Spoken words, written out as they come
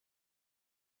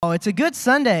Oh, it's a good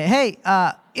Sunday. Hey,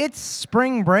 it's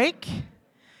spring break,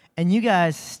 and you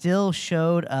guys still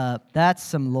showed up. That's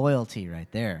some loyalty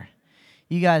right there.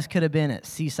 You guys could have been at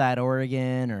Seaside,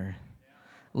 Oregon, or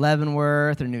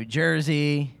Leavenworth, or New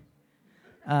Jersey,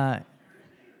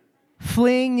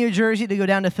 fleeing New Jersey to go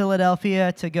down to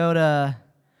Philadelphia to go to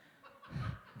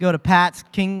Pat's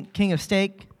King of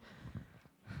Steak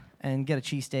and get a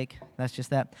cheesesteak. That's just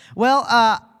that. Well,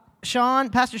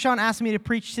 Pastor Sean asked me to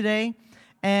preach today.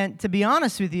 And to be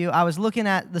honest with you, I was looking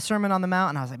at the Sermon on the Mount,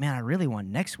 and I was like, man, I really want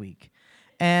next week.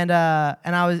 And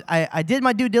I did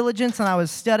my due diligence, and I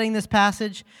was studying this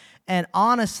passage. And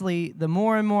honestly, the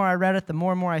more and more I read it, the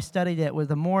more and more I studied it,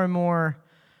 the more and more,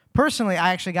 personally, I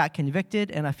actually got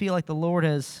convicted. And I feel like the Lord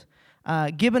has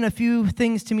given a few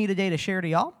things to me today to share to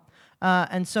y'all.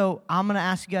 And so I'm going to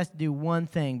ask you guys to do one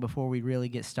thing before we really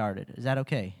get started. Is that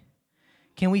okay?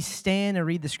 Can we stand and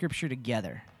read the scripture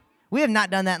together? We have not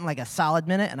done that in like a solid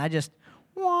minute, and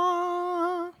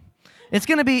it's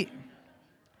going to be,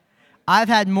 I've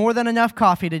had more than enough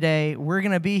coffee today. We're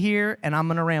going to be here, and I'm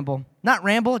going to ramble. Not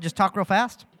ramble, just talk real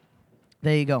fast.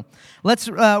 There you go.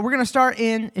 We're going to start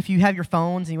if you have your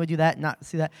phones, and you would do that, not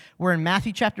see that. We're in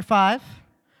Matthew chapter 5.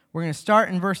 We're going to start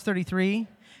in verse 33,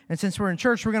 and since we're in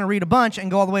church, we're going to read a bunch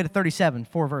and go all the way to 37,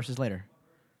 4 verses later.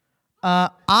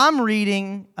 I'm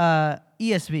reading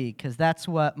ESV because that's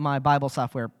what my Bible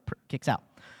software kicks out.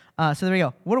 So there we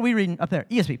go. What are we reading up there?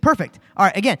 ESV. Perfect. All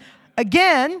right,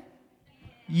 again,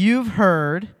 you've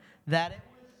heard that it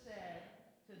was said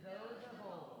to those of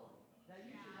old that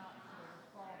you should not serve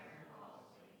false gods,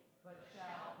 but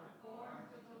shall perform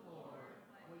to the Lord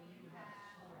what you have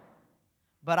sworn.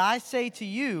 But I say to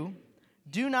you,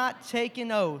 do not take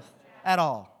an oath at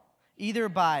all, either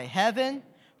by heaven,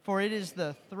 for it is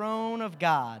the throne of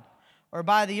God, or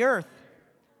by the earth,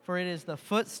 for it is the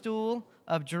footstool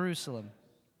of Jerusalem,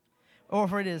 or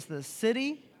for it is the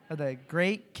city of the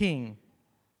great King.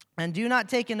 And do not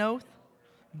take an oath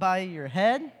by your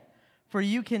head, for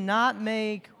you cannot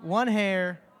make one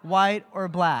hair white or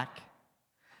black.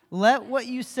 Let what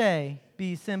you say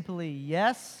be simply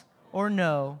yes or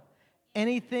no.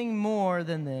 Anything more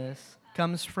than this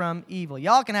comes from evil.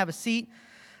 Y'all can have a seat.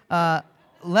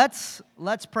 Let's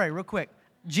pray real quick.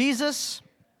 Jesus,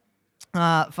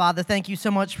 Father, thank you so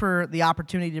much for the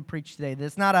opportunity to preach today.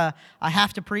 It's not I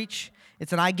have to preach.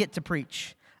 It's an I get to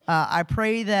preach. I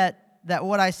pray that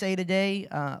what I say today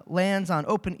lands on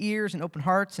open ears and open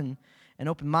hearts and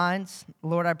open minds.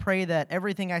 Lord, I pray that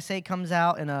everything I say comes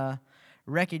out in a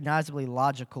recognizably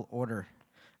logical order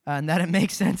and that it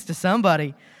makes sense to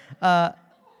somebody.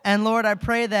 And Lord, I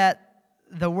pray that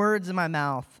the words of my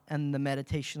mouth and the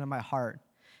meditation of my heart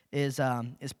is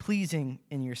pleasing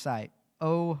in your sight.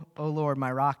 Oh Lord,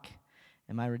 my rock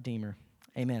and my redeemer.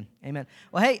 Amen. Amen.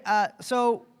 Well, hey,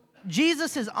 so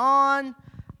Jesus is on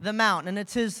the mountain, and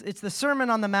it's the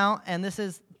Sermon on the Mount, and this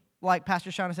is, like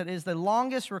Pastor Sean said, is the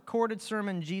longest recorded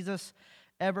sermon Jesus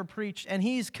ever preached, and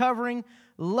he's covering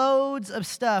loads of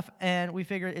stuff, and we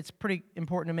figured it's pretty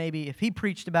important to maybe, if he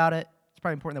preached about it, it's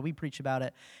probably important that we preach about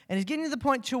it. And he's getting to the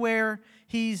point to where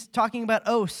he's talking about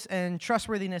oaths and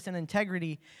trustworthiness and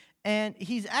integrity, and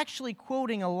he's actually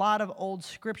quoting a lot of old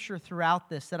scripture throughout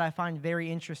this that I find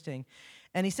very interesting.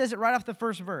 And he says it right off the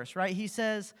first verse, right? He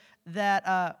says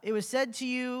that it was said to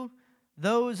you,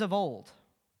 those of old.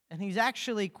 And he's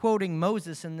actually quoting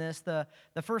Moses in this, the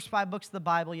first 5 books of the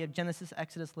Bible. You have Genesis,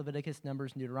 Exodus, Leviticus,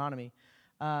 Numbers, and Deuteronomy.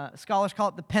 Scholars call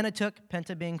it the Pentateuch,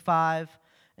 Penta being 5,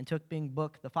 and Tuch being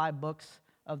book, the 5 books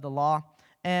of the law.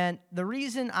 And the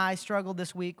reason I struggled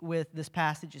this week with this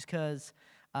passage is because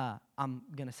I'm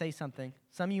going to say something.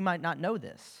 Some of you might not know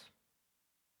this.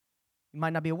 You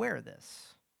might not be aware of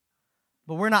this.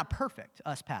 But we're not perfect,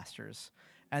 us pastors.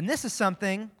 And this is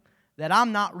something that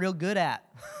I'm not real good at.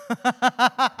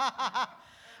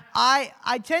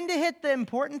 I tend to hit the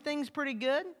important things pretty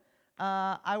good.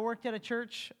 I worked at a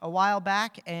church a while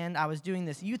back, and I was doing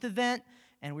this youth event,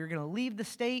 and we were going to leave the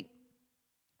state,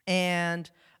 and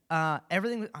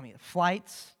everything,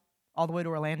 flights all the way to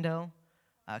Orlando,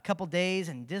 a couple days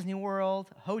in Disney World,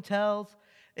 hotels.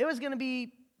 It was going to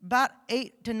be about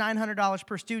 $800 to $900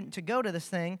 per student to go to this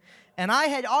thing, and I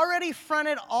had already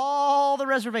fronted all the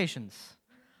reservations,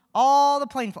 all the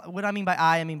plane flights. What I mean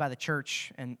by the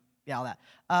church, and yeah, all that.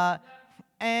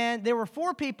 And there were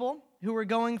 4 people who were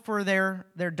going for their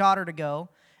daughter to go,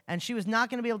 and she was not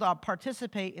going to be able to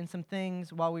participate in some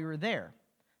things while we were there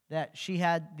that she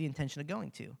had the intention of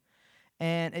going to.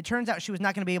 And it turns out she was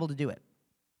not going to be able to do it.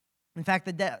 In fact,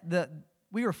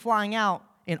 we were flying out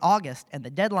in August, and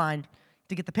the deadline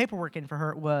to get the paperwork in for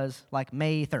her was like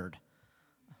May 3rd.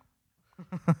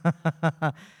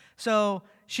 So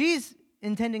she's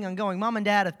intending on going. Mom and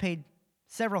Dad have paid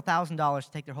several $1,000s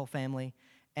to take their whole family,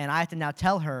 and I have to now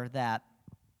tell her that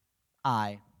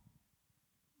I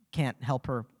can't help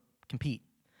her compete.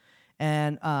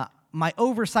 And my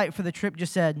oversight for the trip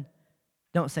just said,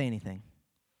 don't say anything.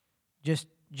 Just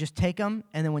take them,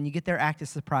 and then when you get there, act as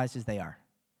surprised as they are.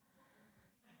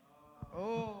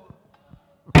 Oh.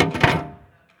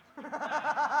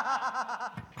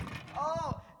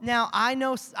 Oh. Now, I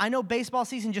know baseball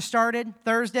season just started.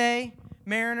 Thursday,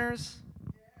 Mariners.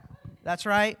 That's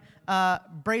right.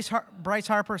 Bryce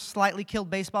Harper slightly killed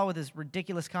baseball with his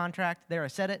ridiculous contract. There, I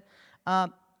said it.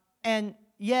 And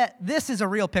yet, this is a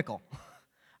real pickle.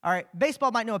 All right,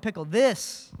 baseball might know a pickle.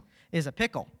 This is a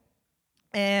pickle.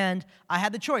 And I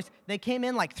had the choice. They came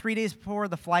in like 3 days before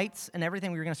the flights and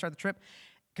everything. We were going to start the trip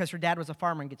because her dad was a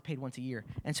farmer and gets paid once a year.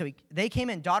 And so they came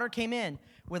in. Daughter came in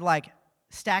with like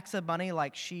stacks of money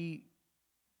like she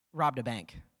robbed a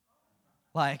bank.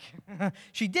 Like,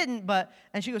 she didn't,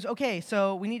 and she goes, okay,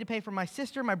 so we need to pay for my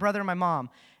sister, my brother, and my mom,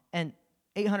 and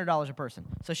 $800 a person.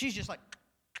 So she's just like,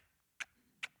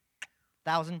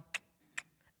 1,000.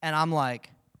 And I'm like,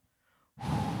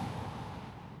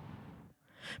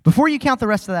 before you count the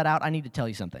rest of that out, I need to tell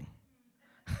you something.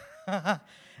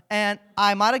 And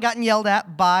I might have gotten yelled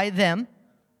at by them.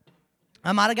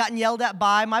 I might have gotten yelled at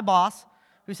by my boss,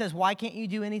 who says, why can't you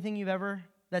do anything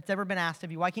that's ever been asked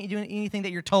of you? Why can't you do anything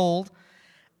that you're told?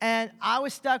 And I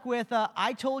was stuck with,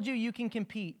 I told you you can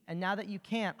compete, and now that you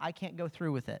can't, I can't go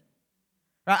through with it.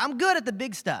 Right? I'm good at the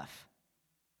big stuff.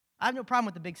 I have no problem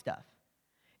with the big stuff.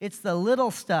 It's the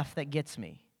little stuff that gets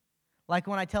me. Like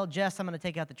when I tell Jess I'm going to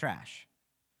take out the trash.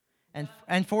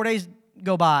 And 4 days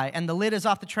go by, and the lid is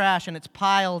off the trash, and it's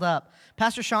piled up.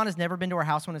 Pastor Sean has never been to our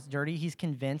house when it's dirty. He's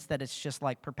convinced that it's just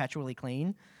like perpetually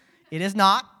clean. It is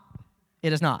not.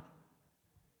 It is not.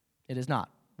 It is not.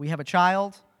 We have a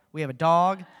child. We have a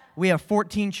dog. We have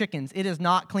 14 chickens. It is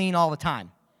not clean all the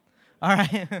time. All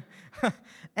right?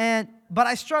 But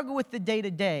I struggle with the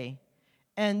day-to-day.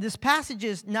 And this passage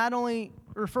is not only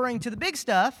referring to the big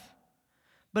stuff,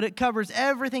 but it covers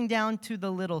everything down to the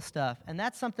little stuff. And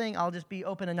that's something, I'll just be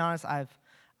open and honest,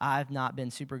 I've not been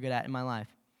super good at in my life.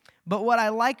 But what I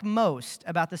like most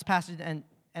about this passage, and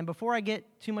before I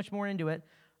get too much more into it,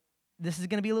 this is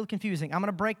going to be a little confusing. I'm going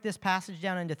to break this passage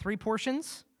down into 3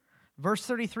 portions. Verse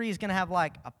 33 is going to have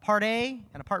like a part A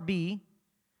and a part B,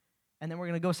 and then we're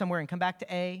going to go somewhere and come back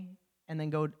to A, and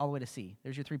then go all the way to C.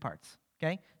 There's your 3 parts,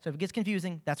 okay? So if it gets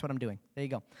confusing, that's what I'm doing. There you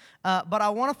go. But I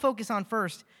want to focus on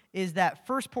first is that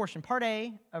first portion, part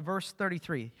A of verse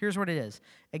 33. Here's what it is.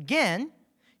 Again,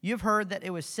 you've heard that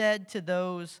it was said to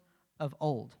those of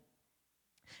old.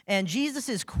 And Jesus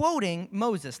is quoting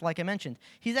Moses, like I mentioned.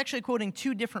 He's actually quoting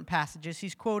 2 different passages.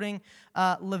 He's quoting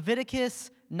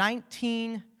Leviticus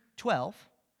 19:12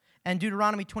 and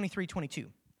Deuteronomy 23:22.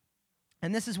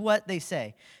 And this is what they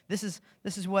say. This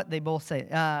is what they both say.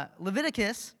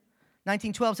 Leviticus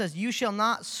 19:12 says, you shall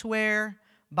not swear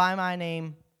by my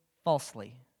name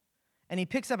falsely. And he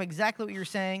picks up exactly what you're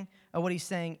saying, or what he's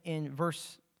saying in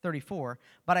verse 34.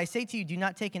 But I say to you, do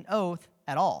not take an oath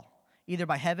at all, either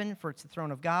by heaven, for it's the throne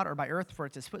of God, or by earth, for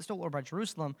it's his footstool, or by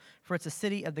Jerusalem, for it's the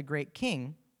city of the great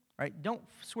king. Right? Don't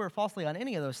swear falsely on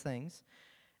any of those things.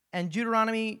 And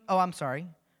Deuteronomy,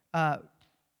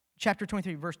 chapter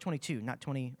 23, verse 22, not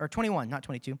 20, or 21, not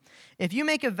 22. If you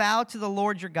make a vow to the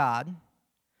Lord your God,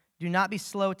 do not be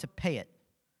slow to pay it,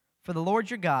 for the Lord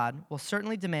your God will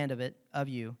certainly demand of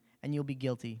you, and you'll be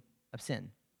guilty of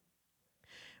sin.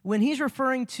 When he's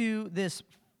referring to this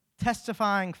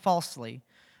testifying falsely,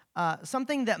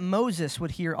 something that Moses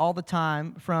would hear all the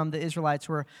time from the Israelites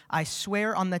were, I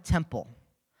swear on the temple.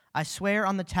 I swear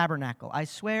on the tabernacle. I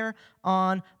swear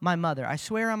on my mother. I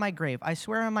swear on my grave. I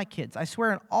swear on my kids. I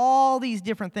swear on all these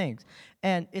different things.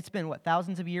 And it's been,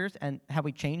 thousands of years, and have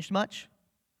we changed much?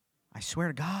 I swear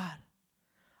to God.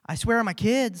 I swear on my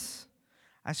kids.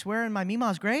 I swear on my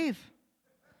Mima's grave.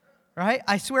 Right?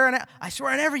 I swear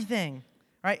on everything.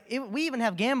 Right? We even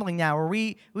have gambling now where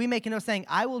we make a note saying,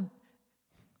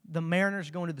 the Mariners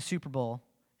are going to the Super Bowl,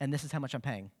 and this is how much I'm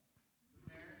paying.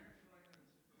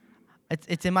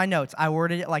 It's in my notes. I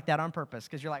worded it like that on purpose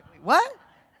because you're like, wait,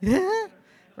 what?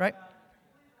 Right?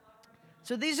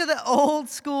 So these are the old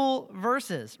school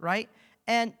verses, right?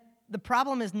 And the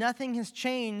problem is nothing has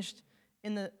changed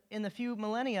in the few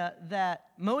millennia that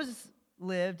Moses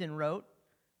lived and wrote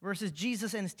versus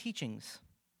Jesus and his teachings.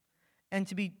 And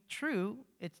to be true,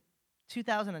 it's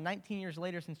 2019 years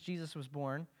later since Jesus was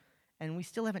born, and we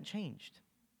still haven't changed.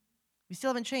 We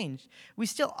still haven't changed. We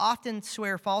still often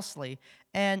swear falsely,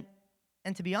 and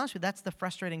to be honest with you, that's the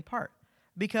frustrating part.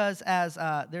 Because as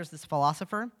there's this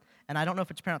philosopher, And I don't know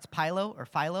if it's pronounced Philo or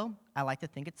Philo. I like to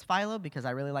think it's Philo because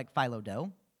I really like phyllo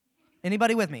dough.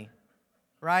 Anybody with me?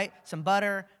 Right? Some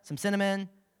butter, some cinnamon.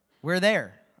 We're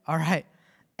there. All right.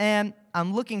 And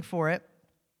I'm looking for it.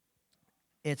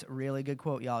 It's a really good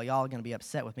quote, y'all. Y'all are going to be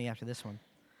upset with me after this one.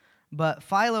 But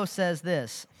Philo says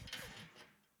this.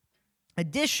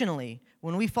 Additionally,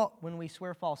 when we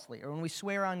swear falsely, or when we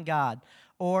swear on God,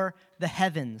 or the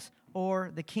heavens,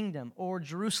 or the kingdom, or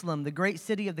Jerusalem, the great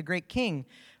city of the great king,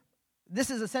 this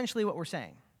is essentially what we're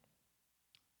saying,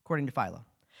 according to Philo.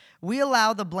 We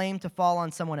allow the blame to fall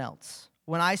on someone else.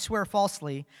 When I swear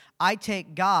falsely, I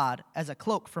take God as a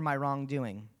cloak for my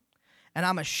wrongdoing. And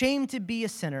I'm ashamed to be a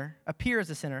sinner, appear as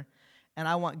a sinner, and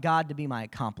I want God to be my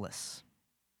accomplice.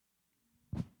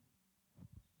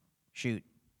 Shoot.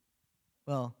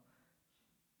 Well,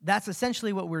 that's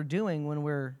essentially what we're doing when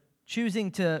we're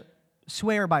choosing to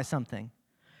swear by something,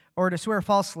 or to swear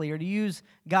falsely, or to use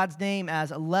God's name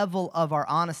as a level of our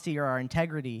honesty or our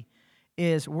integrity,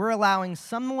 is we're allowing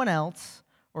someone else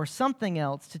or something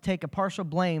else to take a partial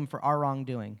blame for our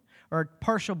wrongdoing, or a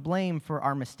partial blame for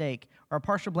our mistake, or a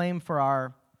partial blame for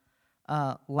our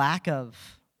lack of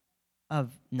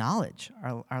knowledge,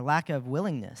 our lack of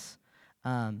willingness.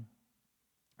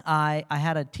 I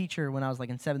had a teacher when I was like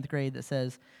in 7th grade that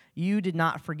says, you did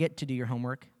not forget to do your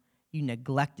homework, you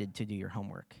neglected to do your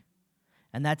homework.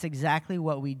 And that's exactly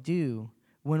what we do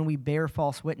when we bear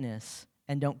false witness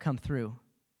and don't come through.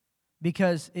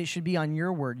 Because it should be on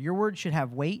your word. Your word should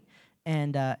have weight,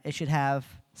 and it should have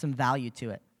some value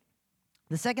to it.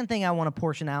 The second thing I want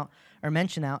to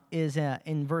mention out is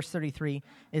in verse 33,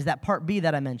 is that part B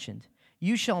that I mentioned.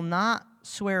 You shall not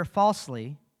swear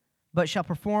falsely, but shall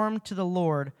perform to the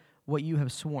Lord what you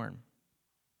have sworn.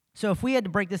 So if we had to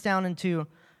break this down into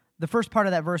the first part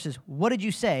of that verse is, what did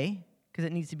you say? Because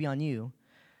it needs to be on you.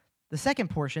 The second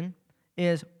portion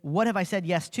is, what have I said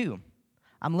yes to?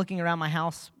 I'm looking around my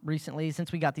house recently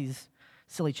since we got these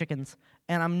silly chickens,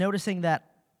 and I'm noticing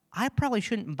that I probably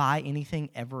shouldn't buy anything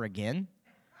ever again.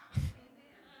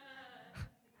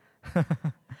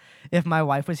 If my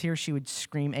wife was here, she would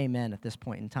scream amen at this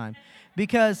point in time.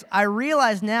 Because I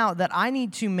realize now that I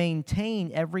need to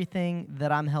maintain everything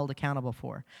that I'm held accountable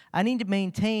for. I need to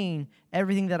maintain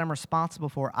everything that I'm responsible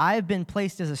for. I've been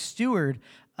placed as a steward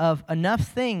of enough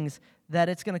things that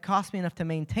it's going to cost me enough to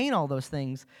maintain all those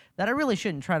things that I really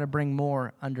shouldn't try to bring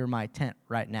more under my tent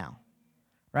right now,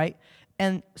 right?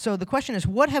 And so the question is,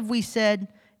 what have we said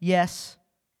yes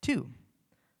to?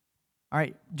 All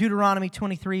right, Deuteronomy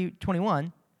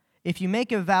 23:21, if you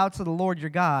make a vow to the Lord your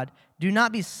God, do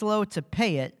not be slow to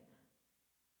pay it,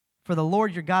 for the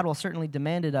Lord your God will certainly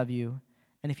demand it of you,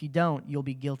 and if you don't, you'll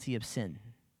be guilty of sin.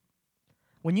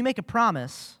 When you make a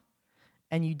promise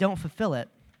and you don't fulfill it,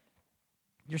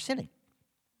 you're sinning.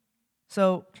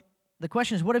 So the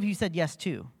question is, what have you said yes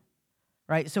to?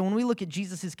 Right? So when we look at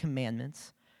Jesus'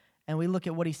 commandments and we look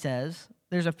at what he says,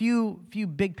 there's a few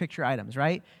big picture items,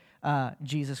 right?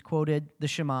 Jesus quoted the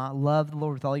Shema, love the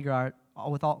Lord with all your heart,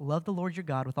 love the Lord your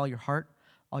God with all your heart,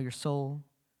 all your soul,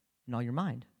 and all your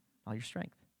mind, all your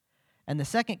strength. And the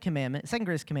second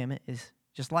greatest commandment is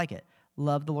just like it.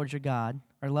 Love the Lord your God,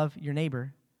 or love your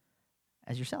neighbor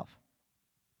as yourself.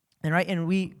 And right,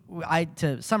 and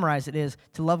to summarize it, is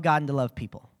to love God and to love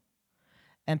people.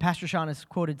 And Pastor Sean has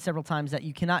quoted several times that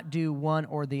you cannot do one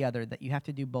or the other, that you have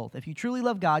to do both. If you truly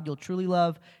love God, you'll truly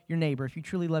love your neighbor. If you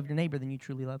truly love your neighbor, then you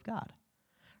truly love God.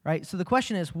 Right? So the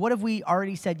question is, what have we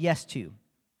already said yes to?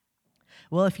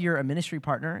 Well, if you're a ministry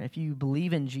partner, if you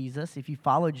believe in Jesus, if you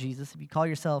follow Jesus, if you call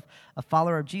yourself a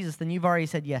follower of Jesus, then you've already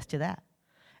said yes to that.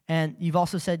 And you've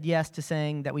also said yes to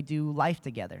saying that we do life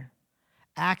together.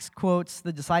 Acts quotes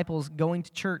the disciples going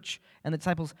to church, and the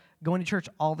disciples going to church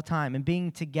all the time and being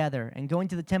together and going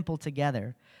to the temple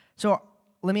together. So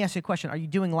let me ask you a question. Are you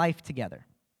doing life together?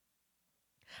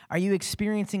 Are you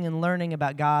experiencing and learning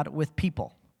about God with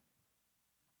people?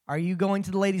 Are you going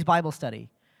to the ladies' Bible study?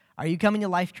 Are you coming to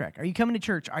Life Trek? Are you coming to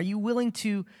church? Are you willing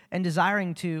to and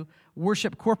desiring to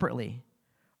worship corporately?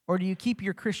 Or do you keep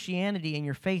your Christianity and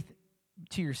your faith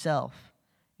to yourself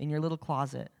in your little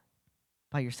closet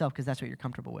by yourself because that's what you're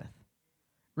comfortable with?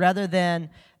 Rather than,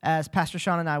 as Pastor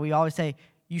Sean and I, we always say,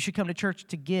 you should come to church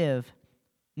to give,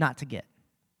 not to get.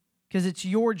 Because it's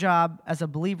your job as a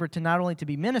believer to not only to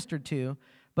be ministered to,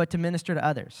 but to minister to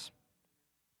others.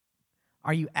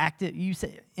 Are you active? You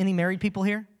say, any married people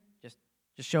here?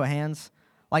 Just show of hands.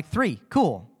 Like 3.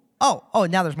 Cool. Oh,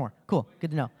 now there's more. Cool.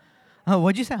 Good to know. Oh,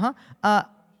 what'd you say, huh?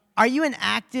 Are you an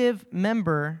active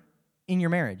member in your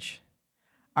marriage?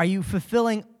 Are you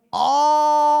fulfilling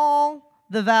all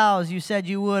the vows you said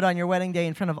you would on your wedding day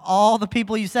in front of all the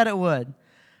people you said it would?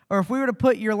 or if we were to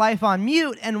put your life on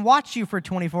mute and watch you for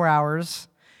 24 hours,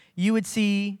 you would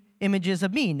see images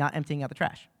of me not emptying out the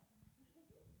trash.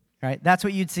 Right? That's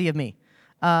what you'd see of me.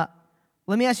 Let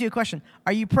me ask you a question.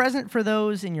 Are you present for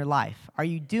those in your life? Are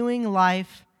you doing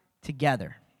life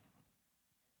together?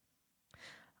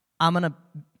 I'm going to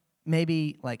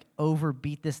maybe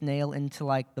overbeat this nail into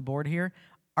the board here.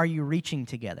 Are you reaching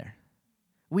together?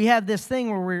 We have this thing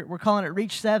where we're calling it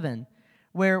Reach 7,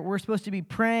 where we're supposed to be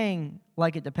praying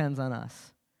like it depends on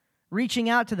us, reaching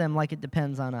out to them like it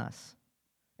depends on us,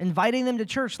 inviting them to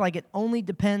church like it only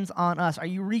depends on us. Are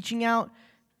you reaching out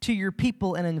to your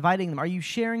people and inviting them? Are you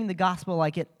sharing the gospel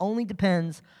like it only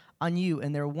depends on you,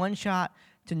 and their one shot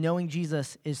to knowing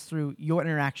Jesus is through your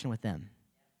interaction with them?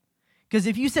 Because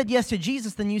if you said yes to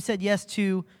Jesus, then you said yes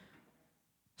to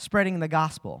spreading the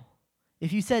gospel.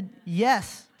 If you said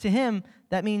yes to him,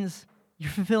 that means you're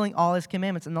fulfilling all his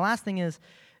commandments. And the last thing is,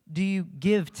 do you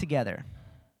give together?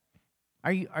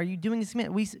 Are you doing this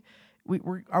commandment?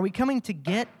 Are we coming to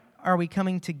get? Or are we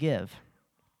coming to give?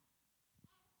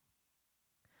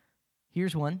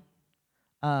 Here's one.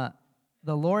 The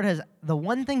Lord has, the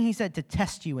one thing he said to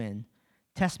test you in,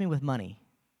 test me with money.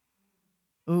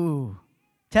 Ooh,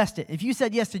 test it. If you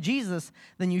said yes to Jesus,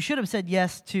 then you should have said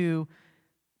yes to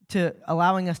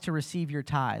allowing us to receive your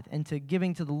tithe and to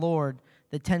giving to the Lord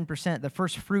the 10%, the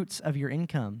first fruits of your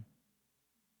income.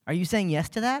 Are you saying yes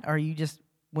to that? Or are you just,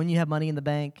 when you have money in the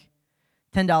bank,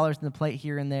 $10 in the plate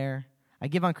here and there, I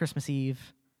give on Christmas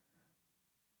Eve?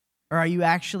 Or are you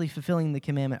actually fulfilling the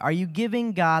commandment? Are you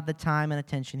giving God the time and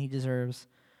attention he deserves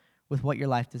with what your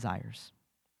life desires?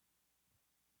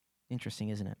 Interesting,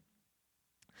 isn't it?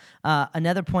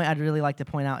 Another point I'd really like to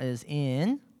point out is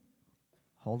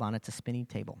hold on, it's a spinning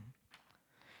table,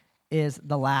 is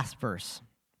the last verse.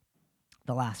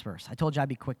 The last verse. I told you I'd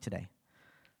be quick today.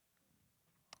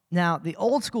 Now, the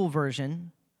old school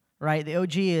version, right, the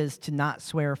OG is to not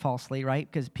swear falsely,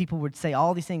 right? Because people would say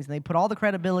all these things, and they put all the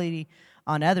credibility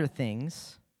on other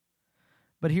things.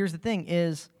 But here's the thing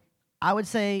is, I would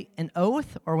say an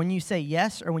oath, or when you say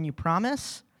yes, or when you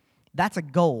promise, that's a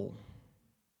goal.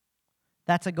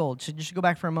 That's a goal. So just go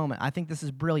back for a moment. I think this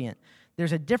is brilliant.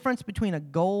 There's a difference between a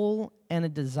goal and a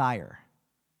desire.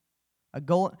 A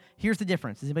goal, here's the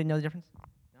difference. Does anybody know the difference?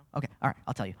 No? Okay, all right,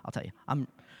 I'll tell you.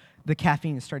 The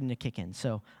caffeine is starting to kick in.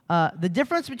 So the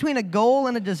difference between a goal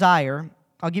and a desire,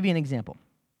 I'll give you an example.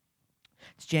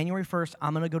 It's January 1st,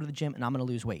 I'm going to go to the gym and I'm going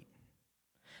to lose weight.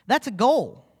 That's a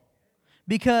goal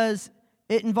because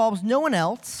it involves no one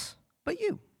else but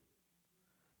you.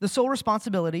 The sole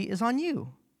responsibility is on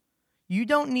you. You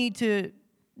don't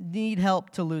need help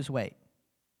to lose weight,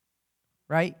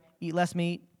 right? Eat less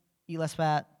meat, eat less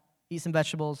fat, eat some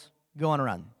vegetables, go on a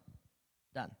run.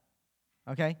 Done.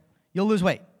 Okay? You'll lose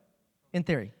weight, in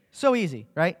theory. So easy,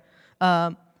 right?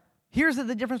 Here's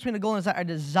the difference between a goal and a desire. A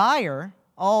desire,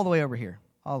 all the way over here.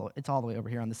 It's all the way over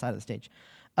here on the side of the stage.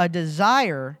 A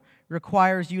desire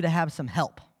requires you to have some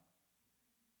help.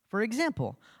 For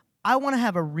example, I want to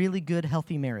have a really good,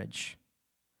 healthy marriage.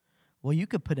 Well, you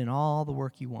could put in all the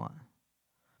work you want.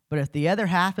 But if the other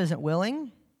half isn't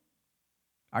willing,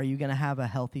 are you going to have a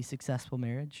healthy, successful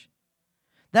marriage?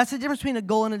 That's the difference between a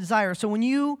goal and a desire. So when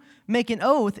you make an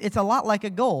oath, it's a lot like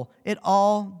a goal. It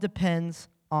all depends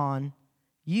on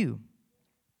you.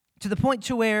 To the point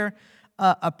to where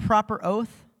a proper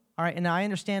oath, all right, and I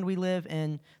understand we live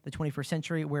in the 21st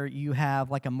century where you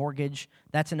have like a mortgage.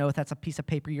 That's an oath. That's a piece of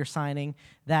paper you're signing.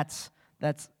 That's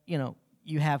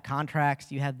you have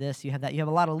contracts. You have this. You have that. You have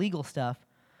a lot of legal stuff.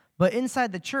 But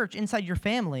inside the church, inside your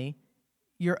family,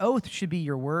 your oath should be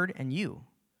your word and you.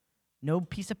 No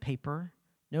piece of paper,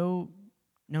 no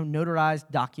notarized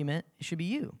document. It should be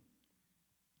you.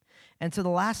 And so the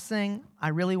last thing I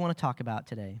really want to talk about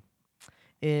today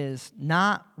is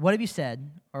not what have you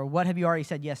said or what have you already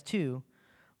said yes to,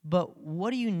 but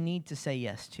what do you need to say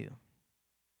yes to?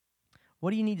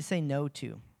 What do you need to say no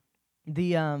to?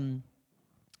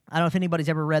 I don't know if anybody's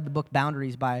ever read the book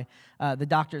Boundaries by the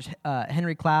doctors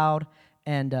Henry Cloud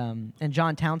and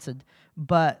John Townsend,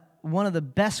 but one of the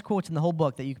best quotes in the whole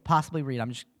book that you could possibly read,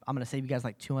 I'm going to save you guys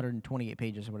like 228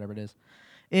 pages or whatever it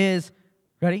is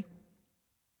ready?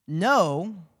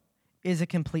 No is a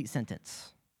complete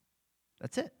sentence.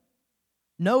 That's it.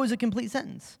 No is a complete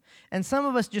sentence. And some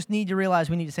of us just need to realize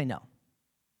we need to say no.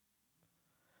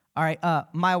 All right,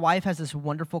 my wife has this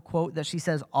wonderful quote that she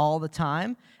says all the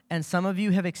time, and some of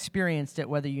you have experienced it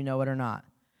whether you know it or not.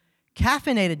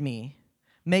 Caffeinated me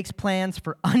makes plans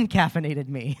for uncaffeinated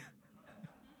me.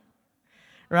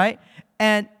 Right?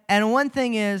 And one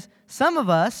thing is, some of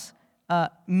us,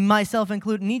 myself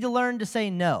included, need to learn to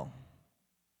say no.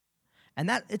 And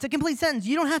that it's a complete sentence.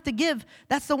 You don't have to give.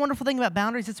 That's the wonderful thing about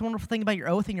boundaries. It's the wonderful thing about your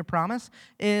oath and your promise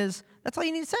is that's all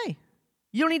you need to say.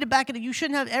 You don't need to back it up. You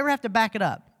shouldn't ever have to back it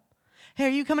up. Hey, are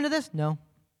you coming to this? No.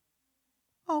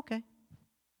 Oh, okay.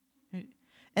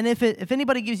 And if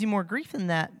anybody gives you more grief than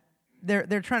that,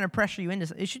 they're trying to pressure you into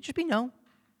it. It should just be no.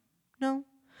 No.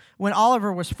 When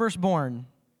Oliver was first born,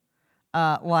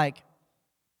 like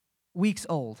weeks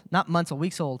old, not months old,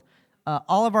 weeks old,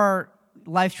 all of our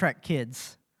Life Trek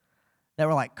kids that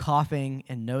were like coughing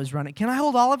and nose running. Can I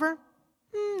hold Oliver?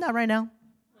 Not right now.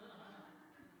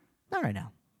 Not right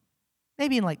now.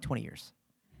 Maybe in like 20 years.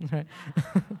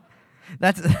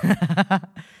 That's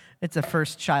it's a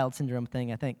first child syndrome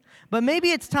thing, I think. But maybe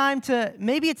it's time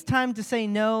to say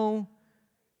no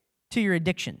to your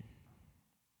addiction.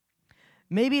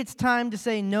 Maybe it's time to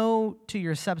say no to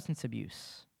your substance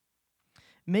abuse.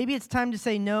 Maybe it's time to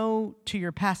say no to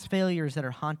your past failures that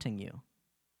are haunting you.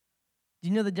 Do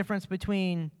you know the difference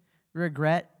between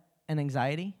regret and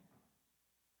anxiety?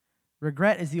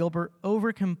 Regret is the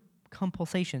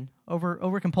overcompulsing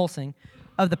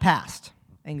of the past.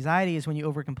 Anxiety is when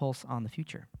you overcompulse on the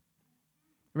future,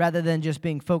 rather than just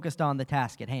being focused on the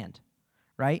task at hand,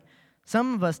 right?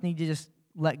 Some of us need to just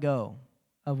let go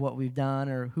of what we've done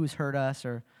or who's hurt us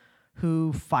or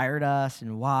who fired us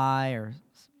and why, or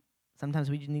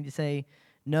sometimes we just need to say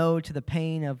no to the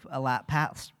pain of a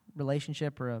past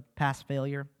relationship or a past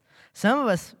failure. Some of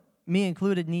us, me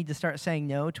included, need to start saying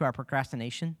no to our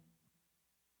procrastination.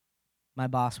 My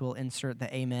boss will insert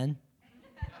the amen.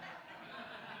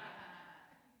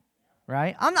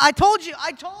 Right? I told you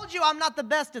I'm not the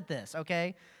best at this,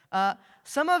 okay?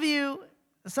 Some of you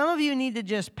need to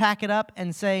just pack it up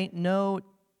and say no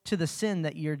to the sin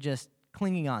that you're just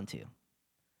clinging on to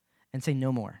and say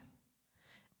no more.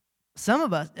 Some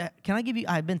of us,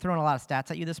 I've been throwing a lot of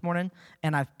stats at you this morning,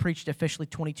 and I've preached officially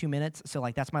 22 minutes, so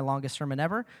like that's my longest sermon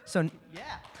ever. So,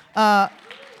 yeah.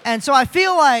 And so I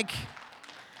feel like,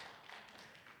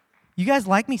 you guys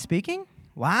like me speaking?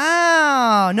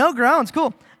 Wow, no groans,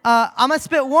 cool. I'm going to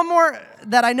spit one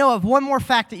more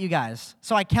fact at you guys.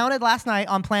 So I counted last night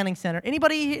on Planning Center.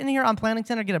 Anybody in here on Planning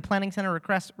Center get a Planning Center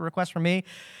request from me?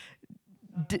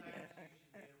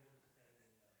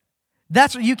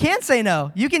 You can say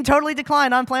no. You can totally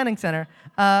decline on Planning Center.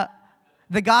 The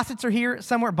Gossets are here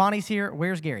somewhere. Bonnie's here.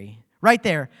 Where's Gary? Right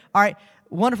there. All right.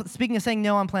 Wonderful. Speaking of saying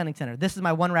no on Planning Center, this is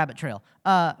my one rabbit trail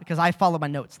because I follow my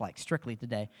notes like strictly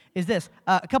today. Is this.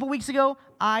 A couple weeks ago,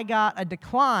 I got a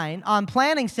decline on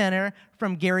Planning Center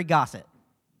from Gary Gossett.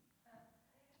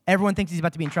 Everyone thinks he's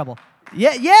about to be in trouble.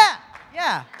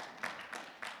 Yeah.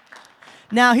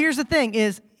 Now, here's the thing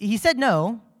is he said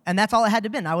no. And that's all it had to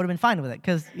have been. I would have been fine with it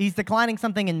because he's declining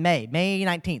something in May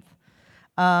 19th.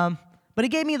 But he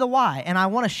gave me the why, and I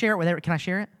want to share it with everyone. Can I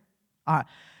share it? All right.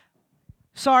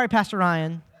 Sorry, Pastor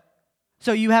Ryan.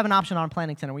 So you have an option on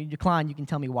Planning Center. When you decline, you can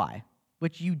tell me why,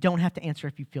 which you don't have to answer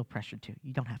if you feel pressured to.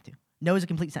 You don't have to. No is a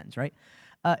complete sentence, right?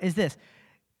 Is this.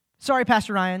 Sorry,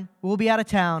 Pastor Ryan. We'll be out of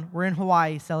town. We're in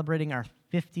Hawaii celebrating our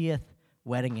 50th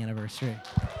wedding anniversary.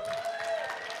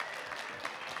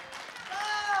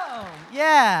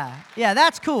 Yeah,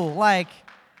 that's cool. Like,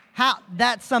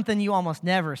 that's something you almost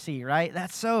never see, right?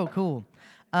 That's so cool.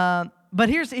 But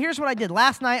here's what I did.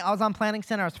 Last night, I was on Planning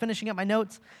Center. I was finishing up my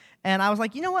notes, and I was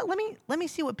like, you know what? Let me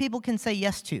see what people can say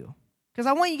yes to. Because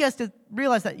I want you guys to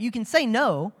realize that you can say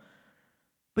no,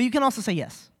 but you can also say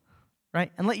yes,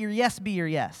 right? And let your yes be your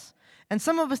yes. And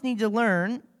some of us need to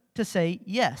learn to say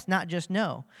yes, not just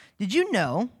no. Did you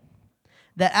know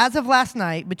that as of last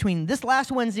night, between this last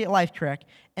Wednesday at Life Trek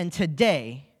and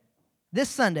today, this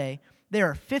Sunday, there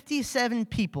are 57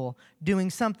 people doing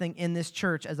something in this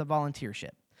church as a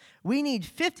volunteership. We need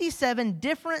 57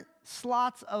 different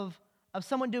slots of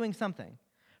someone doing something,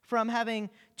 from having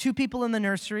 2 people in the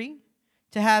nursery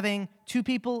to having 2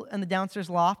 people in the downstairs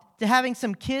loft to having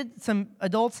some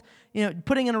adults,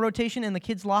 putting in a rotation in the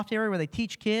kids' loft area where they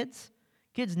teach kids.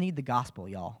 Kids need the gospel,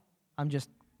 y'all. I'm just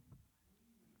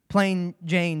plain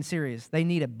Jane serious. They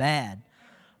need it bad.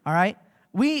 All right?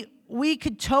 We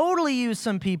could totally use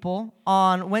some people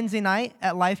on Wednesday night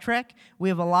at Life Trek. We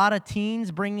have a lot of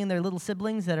teens bringing their little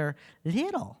siblings that are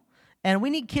little. And we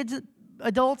need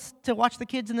adults to watch the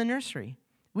kids in the nursery.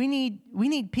 We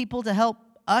need people to help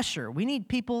usher. We need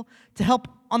people to help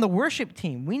on the worship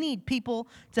team. We need people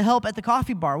to help at the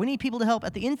coffee bar. We need people to help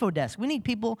at the info desk. We need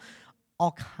people,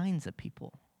 all kinds of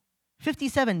people.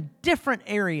 57 different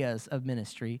areas of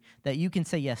ministry that you can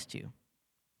say yes to.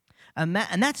 And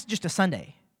that's just a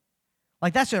Sunday.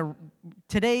 Like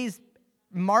today's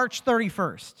March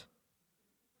 31st.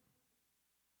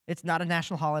 It's not a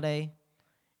national holiday.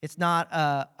 It's not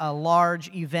a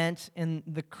large event in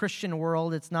the Christian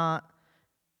world. It's not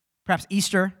perhaps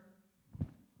Easter.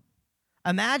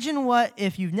 Imagine what,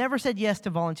 if you've never said yes to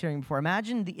volunteering before,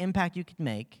 imagine the impact you could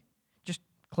make. Just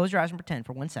close your eyes and pretend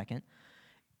for 1 second.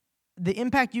 The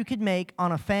impact you could make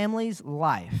on a family's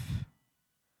life,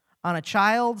 on a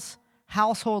child's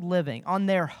household living, on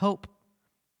their hope.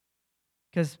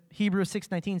 Because Hebrews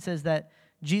 6:19 says that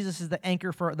Jesus is the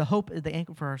anchor for, the hope is the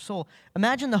anchor for our soul.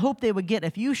 Imagine the hope they would get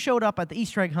if you showed up at the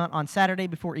Easter egg hunt on Saturday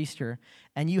before Easter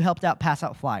and you helped out pass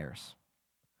out flyers.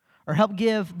 Or help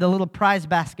give the little prize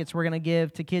baskets we're going to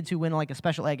give to kids who win like a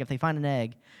special egg. If they find an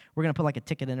egg, we're going to put like a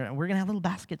ticket in it, and we're going to have little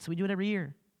baskets. We do it every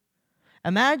year.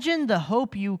 Imagine the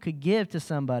hope you could give to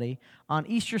somebody on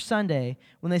Easter Sunday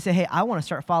when they say, hey, I want to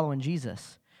start following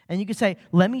Jesus. And you could say,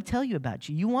 let me tell you about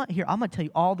you. You want, here, I'm going to tell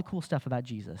you all the cool stuff about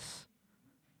Jesus.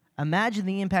 Imagine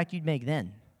the impact you'd make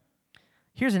then.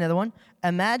 Here's another one.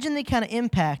 Imagine the kind of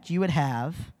impact you would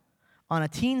have on a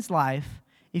teen's life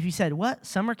if you said, what,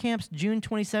 summer camp's June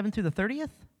 27th through the 30th?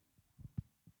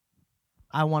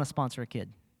 I want to sponsor a kid,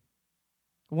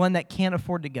 one that can't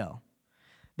afford to go.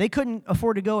 They couldn't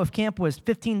afford to go if camp was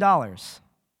 $15,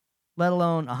 let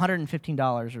alone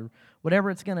 $115 or whatever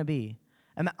it's going to be.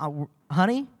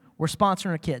 Honey, we're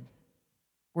sponsoring a kid.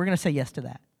 We're going to say yes to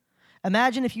that.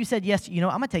 Imagine if you said yes, I'm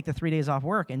going to take the 3 days off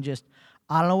work and just,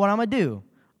 I don't know what I'm going to do.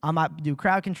 I might do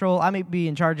crowd control. I might be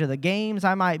in charge of the games.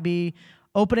 I might be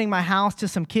opening my house to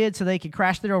some kids so they could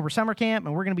crash there over summer camp,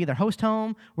 and we're going to be their host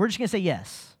home. We're just going to say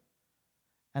yes.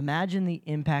 Imagine the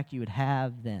impact you would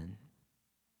have then.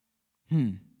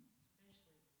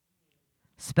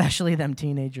 Especially them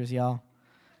teenagers, y'all.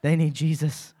 They need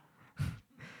Jesus.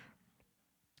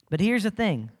 But here's the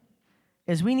thing,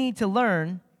 is we need to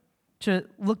learn to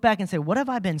look back and say, what have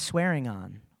I been swearing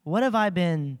on? What have I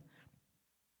been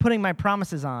putting my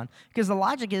promises on? Because the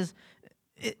logic is,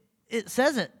 it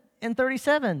says it in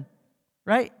 37,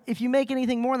 right? If you make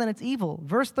anything more, then it's evil.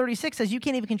 Verse 36 says you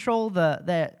can't even control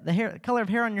the hair, color of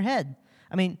hair on your head.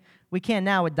 I mean, we can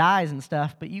now with dyes and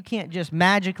stuff, but you can't just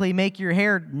magically make your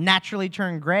hair naturally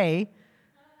turn gray.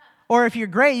 Or if you're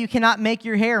gray, you cannot make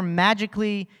your hair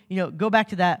magically, go back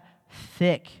to that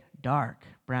thick, dark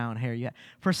brown hair you have.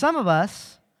 For some of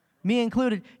us, me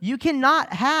included, you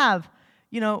cannot have,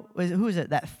 who is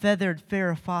it? That feathered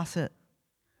Farrah Fawcett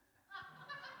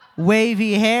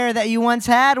wavy hair that you once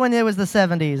had when it was the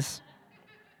 70s.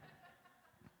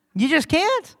 You just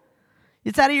can't.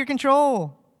 It's out of your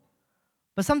control.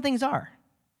 But some things are.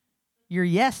 Your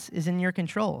yes is in your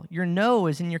control. Your no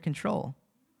is in your control.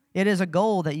 It is a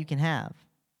goal that you can have,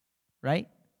 right?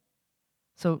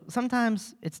 So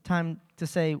sometimes it's time to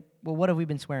say, well, what have we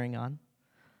been swearing on?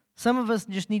 Some of us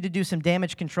just need to do some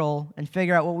damage control and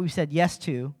figure out what we've said yes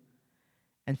to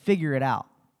and figure it out.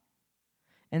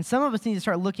 And some of us need to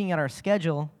start looking at our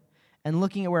schedule and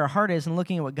looking at where our heart is and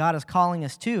looking at what God is calling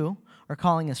us to or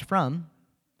calling us from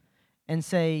and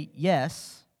say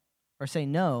yes or say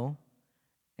no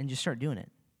and just start doing it.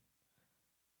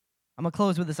 I'm going to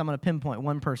close with this. I'm going to pinpoint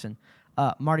one person,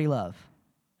 Marty Love.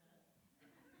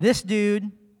 This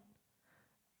dude,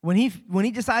 when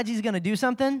he decides he's going to do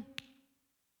something,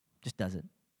 just does it.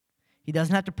 He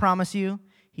doesn't have to promise you.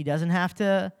 He doesn't have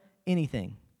to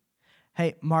anything.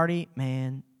 Hey, Marty,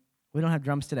 man, we don't have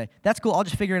drums today. That's cool. I'll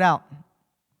just figure it out.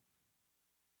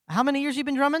 How many years you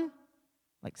been drumming?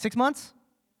 Like 6 months?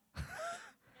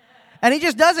 And he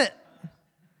just does it.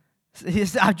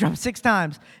 I've drummed 6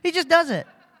 times. He just does it.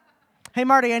 Hey,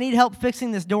 Marty, I need help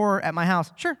fixing this door at my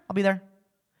house. Sure, I'll be there.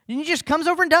 And he just comes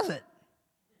over and does it.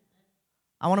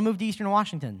 I want to move to Eastern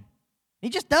Washington. He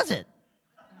just does it.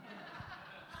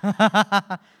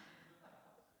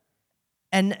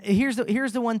 And here's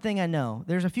the one thing I know.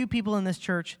 There's a few people in this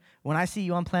church, when I see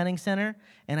you on Planning Center,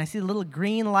 and I see the little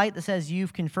green light that says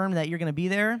you've confirmed that you're going to be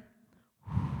there,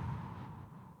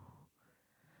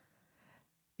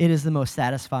 it is the most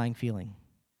satisfying feeling.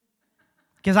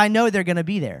 Because I know they're going to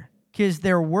be there. Because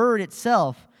their word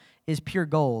itself is pure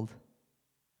gold.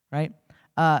 Right?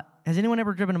 Has anyone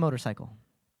ever driven a motorcycle?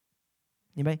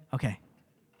 Anybody? Okay.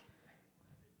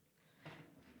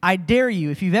 I dare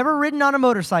you, if you've ever ridden on a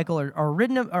motorcycle or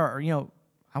ridden,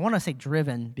 I want to say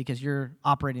driven because you're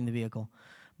operating the vehicle.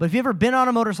 But if you've ever been on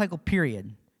a motorcycle,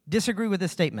 period, disagree with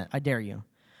this statement, I dare you.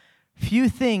 Few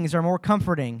things are more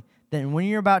comforting than when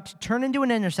you're about to turn into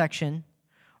an intersection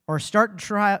or start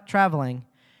traveling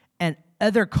and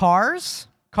other cars,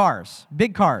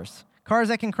 big cars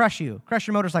that can crush your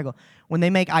motorcycle, when they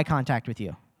make eye contact with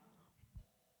you.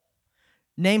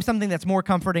 Name something that's more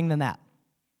comforting than that.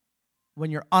 When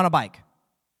you're on a bike.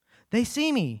 They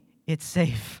see me. It's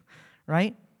safe,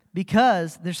 right?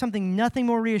 Because there's nothing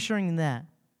more reassuring than that.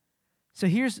 So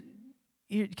can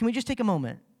we just take a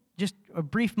moment, just a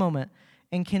brief moment,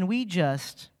 and can we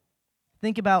just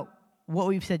think about what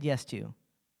we've said yes to,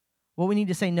 what we need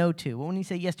to say no to, what we need to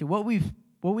say yes to, what we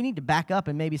need to back up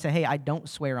and maybe say, hey, I don't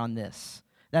swear on this.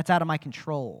 That's out of my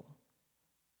control.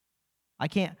 I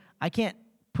can't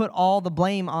put all the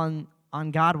blame on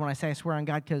God when I say I swear on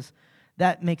God, because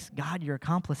that makes God your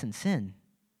accomplice in sin.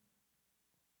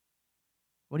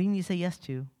 What do you need to say yes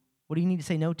to? What do you need to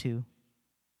say no to?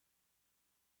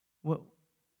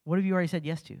 What have you already said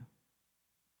yes to?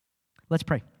 Let's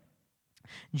pray.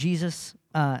 Jesus,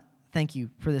 thank you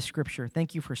for this scripture.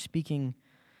 Thank you for speaking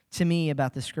to me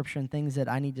about this scripture and things that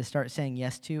I need to start saying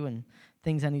yes to and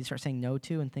things I need to start saying no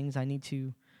to and things I need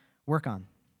to work on.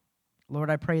 Lord,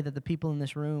 I pray that the people in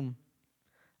this room,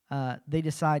 they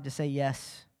decide to say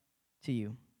yes to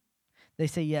you. They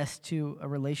say yes to a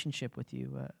relationship with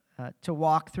you, to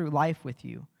walk through life with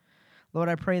you. Lord,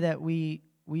 I pray that we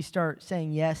start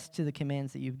saying yes to the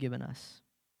commands that you've given us.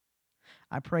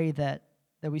 I pray that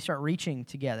we start reaching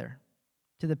together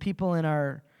to the people in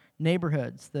our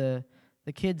neighborhoods, the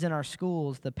kids in our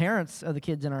schools, the parents of the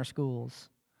kids in our schools,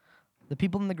 the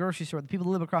people in the grocery store, the people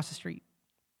who live across the street.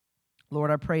 Lord,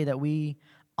 I pray that we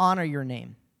honor your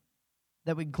name,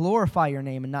 that we glorify your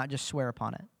name and not just swear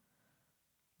upon it.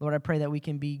 Lord, I pray that we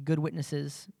can be good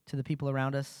witnesses to the people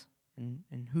around us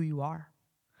and who you are.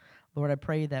 Lord, I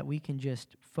pray that we can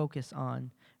just focus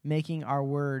on making our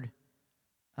word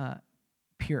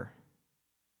pure,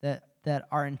 that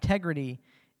our integrity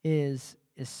is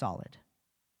solid.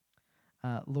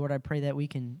 Lord, I pray that we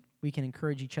can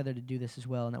encourage each other to do this as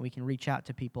well, and that we can reach out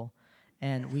to people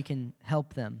and we can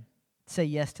help them say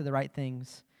yes to the right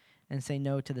things and say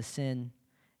no to the sin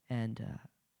and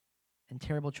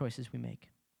terrible choices we make.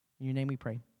 In your name we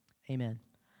pray. Amen.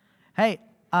 Hey,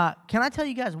 can I tell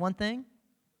you guys one thing?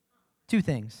 Two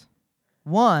things.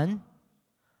 One,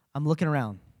 I'm looking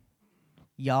around.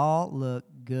 Y'all look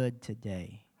good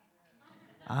today.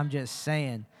 I'm just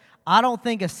saying. I don't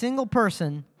think a single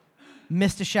person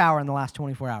missed a shower in the last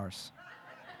 24 hours.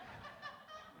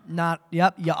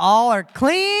 Yep, you all are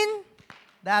clean.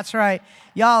 That's right.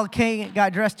 Y'all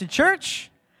got dressed to church.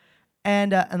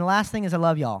 And the last thing is I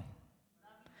love y'all.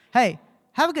 Hey,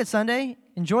 have a good Sunday.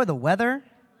 Enjoy the weather.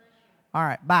 All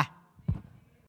right, bye.